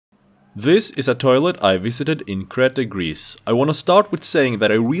This is a toilet I visited in Crete, Greece. I want to start with saying that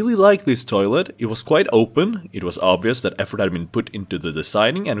I really like this toilet. It was quite open, it was obvious that effort had been put into the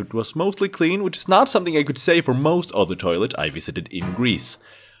designing, and it was mostly clean, which is not something I could say for most other toilets I visited in Greece.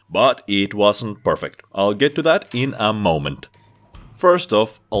 But it wasn't perfect. I'll get to that in a moment. First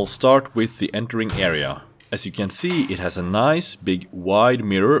off, I'll start with the entering area. As you can see, it has a nice, big, wide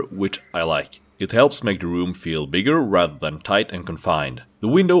mirror, which I like. It helps make the room feel bigger rather than tight and confined. The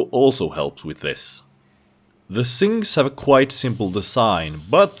window also helps with this. The sinks have a quite simple design,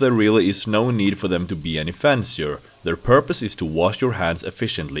 but there really is no need for them to be any fancier. Their purpose is to wash your hands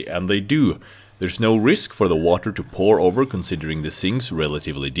efficiently, and they do. There's no risk for the water to pour over considering the sink's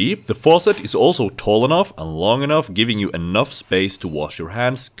relatively deep. The faucet is also tall enough and long enough, giving you enough space to wash your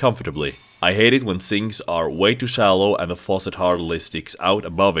hands comfortably. I hate it when sinks are way too shallow and the faucet hardly sticks out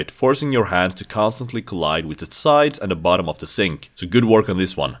above it, forcing your hands to constantly collide with the sides and the bottom of the sink. So good work on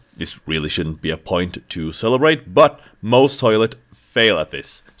this one. This really shouldn't be a point to celebrate, but most toilets fail at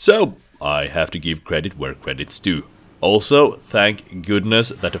this. So I have to give credit where credit's due. Also, thank goodness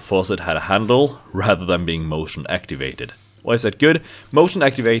that the faucet had a handle rather than being motion activated. Why is that good? Motion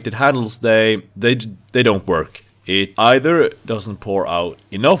activated handles, they don't work. It either doesn't pour out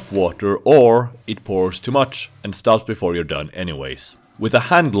enough water or it pours too much and stops before you're done anyways. With a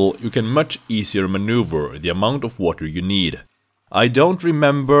handle, you can much easier maneuver the amount of water you need. I don't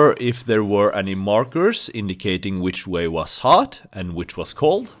remember if there were any markers indicating which way was hot and which was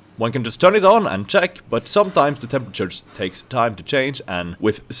cold. One can just turn it on and check, but sometimes the temperature takes time to change, and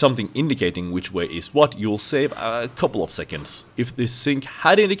with something indicating which way is what, you'll save a couple of seconds. If this sink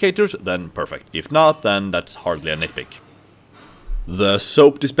had indicators, then perfect. If not, then that's hardly a nitpick. The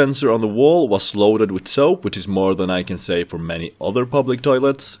soap dispenser on the wall was loaded with soap, which is more than I can say for many other public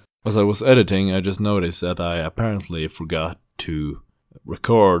toilets. As I was editing, I just noticed that I apparently forgot to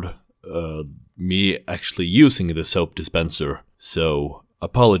record me actually using the soap dispenser, so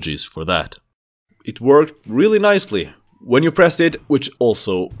apologies for that. It worked really nicely. When you pressed it, which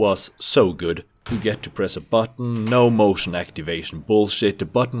also was so good, you get to press a button, no motion activation bullshit, the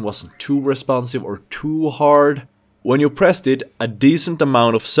button wasn't too responsive or too hard. When you pressed it, a decent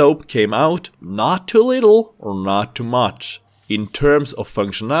amount of soap came out, not too little or not too much. In terms of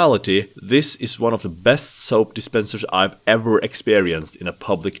functionality, this is one of the best soap dispensers I've ever experienced in a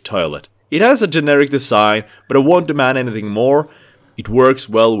public toilet. It has a generic design, but I won't demand anything more. It works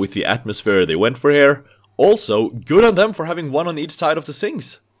well with the atmosphere they went for here. Also, good on them for having one on each side of the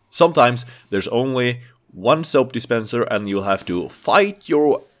sinks. Sometimes there's only one soap dispenser and you'll have to fight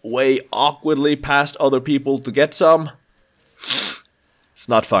your way awkwardly past other people to get some. It's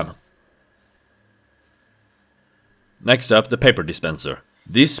not fun. Next up, the paper dispenser.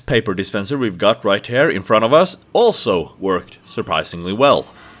 This paper dispenser we've got right here in front of us also worked surprisingly well,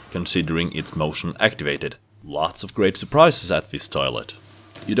 considering it's motion activated. Lots of great surprises at this toilet.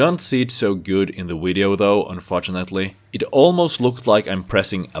 You don't see it so good in the video though, unfortunately. It almost looked like I'm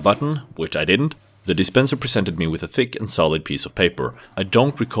pressing a button, which I didn't. The dispenser presented me with a thick and solid piece of paper. I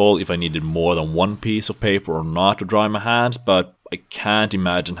don't recall if I needed more than one piece of paper or not to dry my hands, but I can't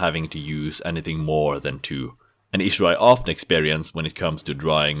imagine having to use anything more than two. An issue I often experience when it comes to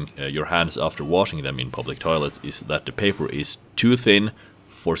drying your hands after washing them in public toilets is that the paper is too thin,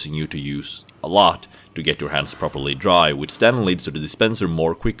 forcing you to use a lot to get your hands properly dry, which then leads to the dispenser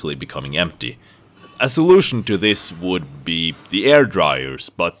more quickly becoming empty. A solution to this would be the air dryers,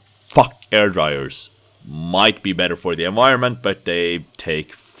 but fuck air dryers. Might be better for the environment, but they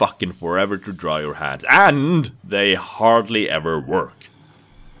take fucking forever to dry your hands, and they hardly ever work.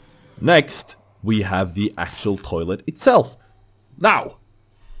 Next, we have the actual toilet itself. Now,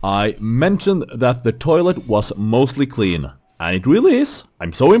 I mentioned that the toilet was mostly clean, and it really is.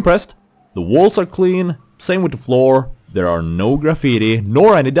 I'm so impressed. The walls are clean, same with the floor, there are no graffiti,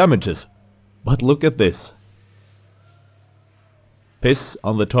 nor any damages. But look at this. Piss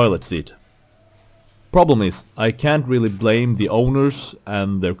on the toilet seat. Problem is, I can't really blame the owners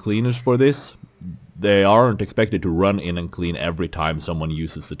and their cleaners for this. They aren't expected to run in and clean every time someone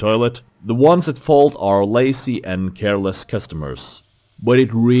uses the toilet. The ones at fault are lazy and careless customers. But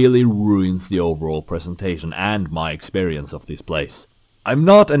it really ruins the overall presentation and my experience of this place. I'm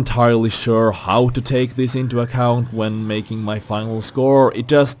not entirely sure how to take this into account when making my final score. It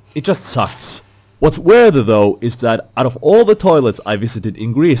just sucks. What's weirder though is that out of all the toilets I visited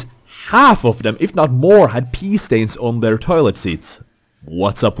in Greece, half of them, if not more, had pee stains on their toilet seats.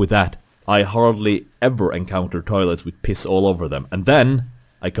 What's up with that? I hardly ever encounter toilets with piss all over them, and then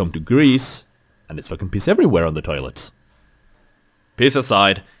I come to Greece and it's fucking piss everywhere on the toilets. Piss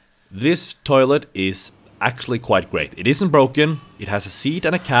aside, this toilet is actually quite great. It isn't broken, it has a seat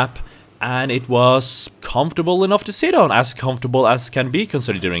and a cap, and it was comfortable enough to sit on, as comfortable as can be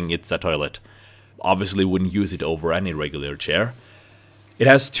considering it's a toilet. Obviously wouldn't use it over any regular chair. It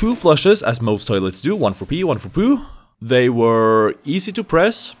has 2 flushes, as most toilets do, one for pee, one for poo. They were easy to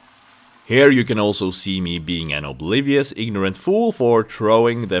press. Here you can also see me being an oblivious, ignorant fool for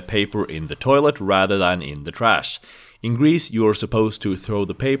throwing the paper in the toilet rather than in the trash. In Greece, you're supposed to throw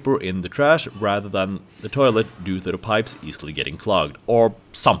the paper in the trash rather than the toilet due to the pipes easily getting clogged, or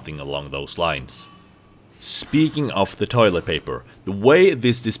something along those lines. Speaking of the toilet paper, the way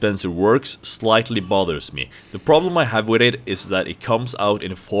this dispenser works slightly bothers me. The problem I have with it is that it comes out in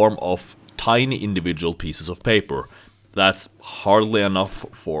the form of tiny individual pieces of paper. That's hardly enough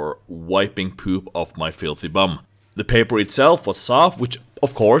for wiping poop off my filthy bum. The paper itself was soft, which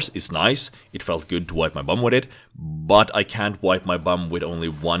of course is nice. It felt good to wipe my bum with it, but I can't wipe my bum with only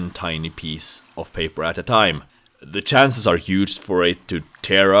one tiny piece of paper at a time. The chances are huge for it to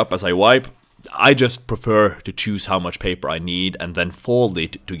tear up as I wipe. I just prefer to choose how much paper I need and then fold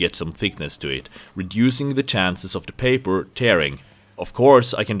it to get some thickness to it, reducing the chances of the paper tearing. Of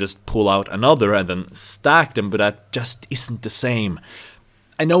course, I can just pull out another and then stack them, but that just isn't the same.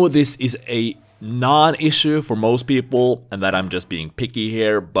 I know this is a non-issue for most people and that I'm just being picky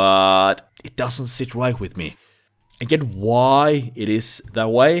here, but it doesn't sit right with me. I get why it is that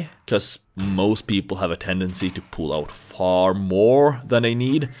way, because most people have a tendency to pull out far more than they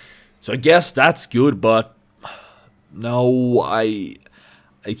need. So I guess that's good, but no, I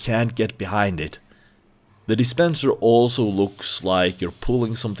can't get behind it. The dispenser also looks like you're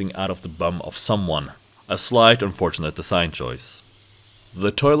pulling something out of the bum of someone. A slight unfortunate design choice.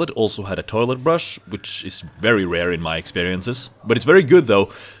 The toilet also had a toilet brush, which is very rare in my experiences. But it's very good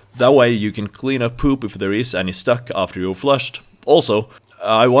though. That way you can clean up poop if there is any stuck after you're flushed. Also,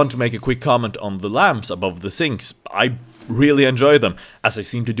 I want to make a quick comment on the lamps above the sinks. I really enjoy them, as I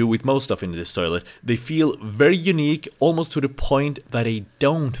seem to do with most stuff in this toilet. They feel very unique, almost to the point that they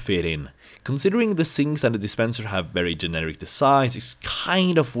don't fit in. Considering the sinks and the dispenser have very generic designs, it's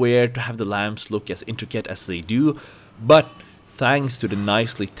kind of weird to have the lamps look as intricate as they do, but thanks to the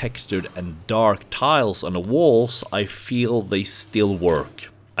nicely textured and dark tiles on the walls, I feel they still work.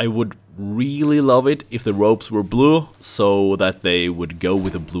 I would really love it if the ropes were blue, so that they would go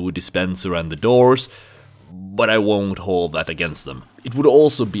with the blue dispenser and the doors, but I won't hold that against them. It would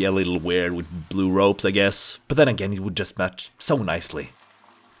also be a little weird with blue ropes, I guess, but then again it would just match so nicely.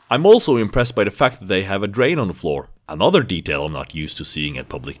 I'm also impressed by the fact that they have a drain on the floor. Another detail I'm not used to seeing at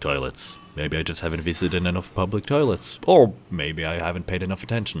public toilets. Maybe I just haven't visited enough public toilets, or maybe I haven't paid enough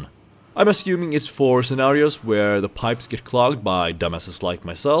attention. I'm assuming it's for scenarios where the pipes get clogged by dumbasses like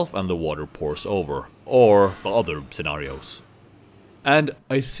myself and the water pours over, or other scenarios. And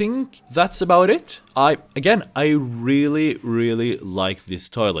I think that's about it. I really like this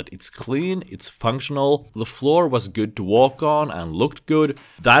toilet. It's clean, it's functional, the floor was good to walk on and looked good.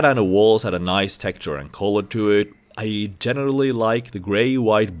 That and the walls had a nice texture and color to it. I generally like the grey,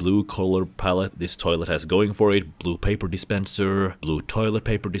 white, blue color palette this toilet has going for it. Blue paper dispenser, blue toilet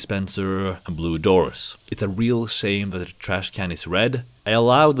paper dispenser, and blue doors. It's a real shame that the trash can is red. I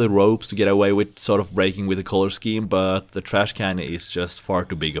allowed the ropes to get away with sort of breaking with the color scheme, but the trash can is just far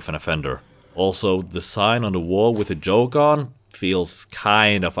too big of an offender. Also, the sign on the wall with the joke on feels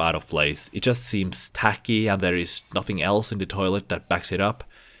kind of out of place. It just seems tacky and there is nothing else in the toilet that backs it up.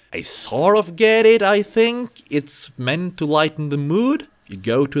 I sort of get it, I think. It's meant to lighten the mood. You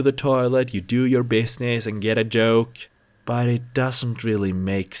go to the toilet, you do your business and get a joke. But it doesn't really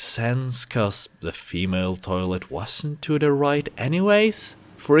make sense, cause the female toilet wasn't to the right anyways.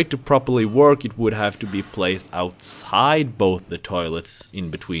 For it to properly work, it would have to be placed outside both the toilets, in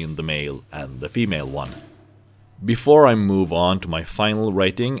between the male and the female one. Before I move on to my final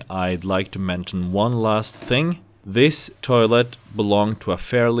rating, I'd like to mention one last thing. This toilet belonged to a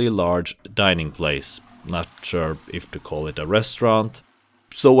fairly large dining place. Not sure if to call it a restaurant.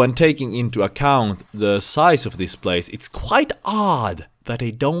 So when taking into account the size of this place, it's quite odd that they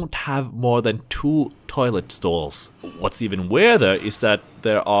don't have more than 2 toilet stalls. What's even weirder is that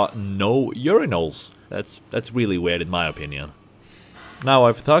there are no urinals. That's really weird in my opinion. Now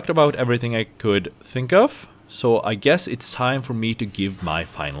I've talked about everything I could think of, so I guess it's time for me to give my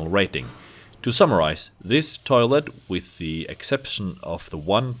final rating. To summarize, this toilet, with the exception of the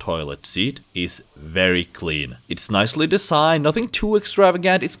one toilet seat, is very clean. It's nicely designed, nothing too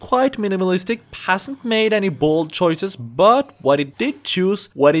extravagant, it's quite minimalistic, hasn't made any bold choices, but what it did choose,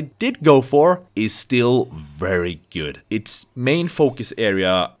 what it did go for, is still very good. Its main focus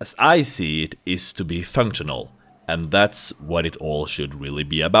area, as I see it, is to be functional. And that's what it all should really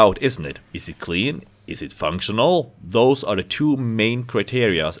be about, isn't it? Is it clean? Is it functional? Those are the two main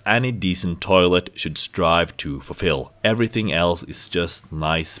criteria any decent toilet should strive to fulfill. Everything else is just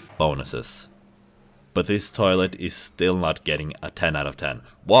nice bonuses. But this toilet is still not getting a 10 out of 10.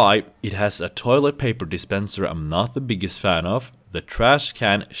 Why? It has a toilet paper dispenser I'm not the biggest fan of. The trash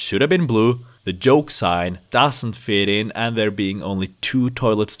can should have been blue. The joke sign doesn't fit in, and there being only 2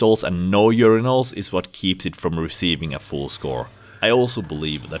 toilet stalls and no urinals is what keeps it from receiving a full score. I also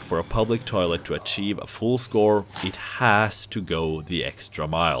believe that for a public toilet to achieve a full score, it has to go the extra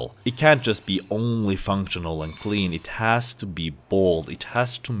mile. It can't just be only functional and clean, it has to be bold, it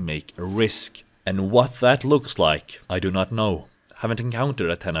has to make a risk. And what that looks like, I do not know. Haven't encountered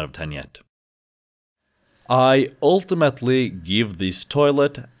a 10 out of 10 yet. I ultimately give this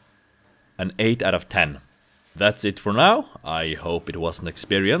toilet an 8 out of 10. That's it for now. I hope it was an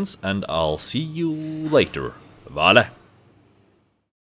experience, and I'll see you later. Vale!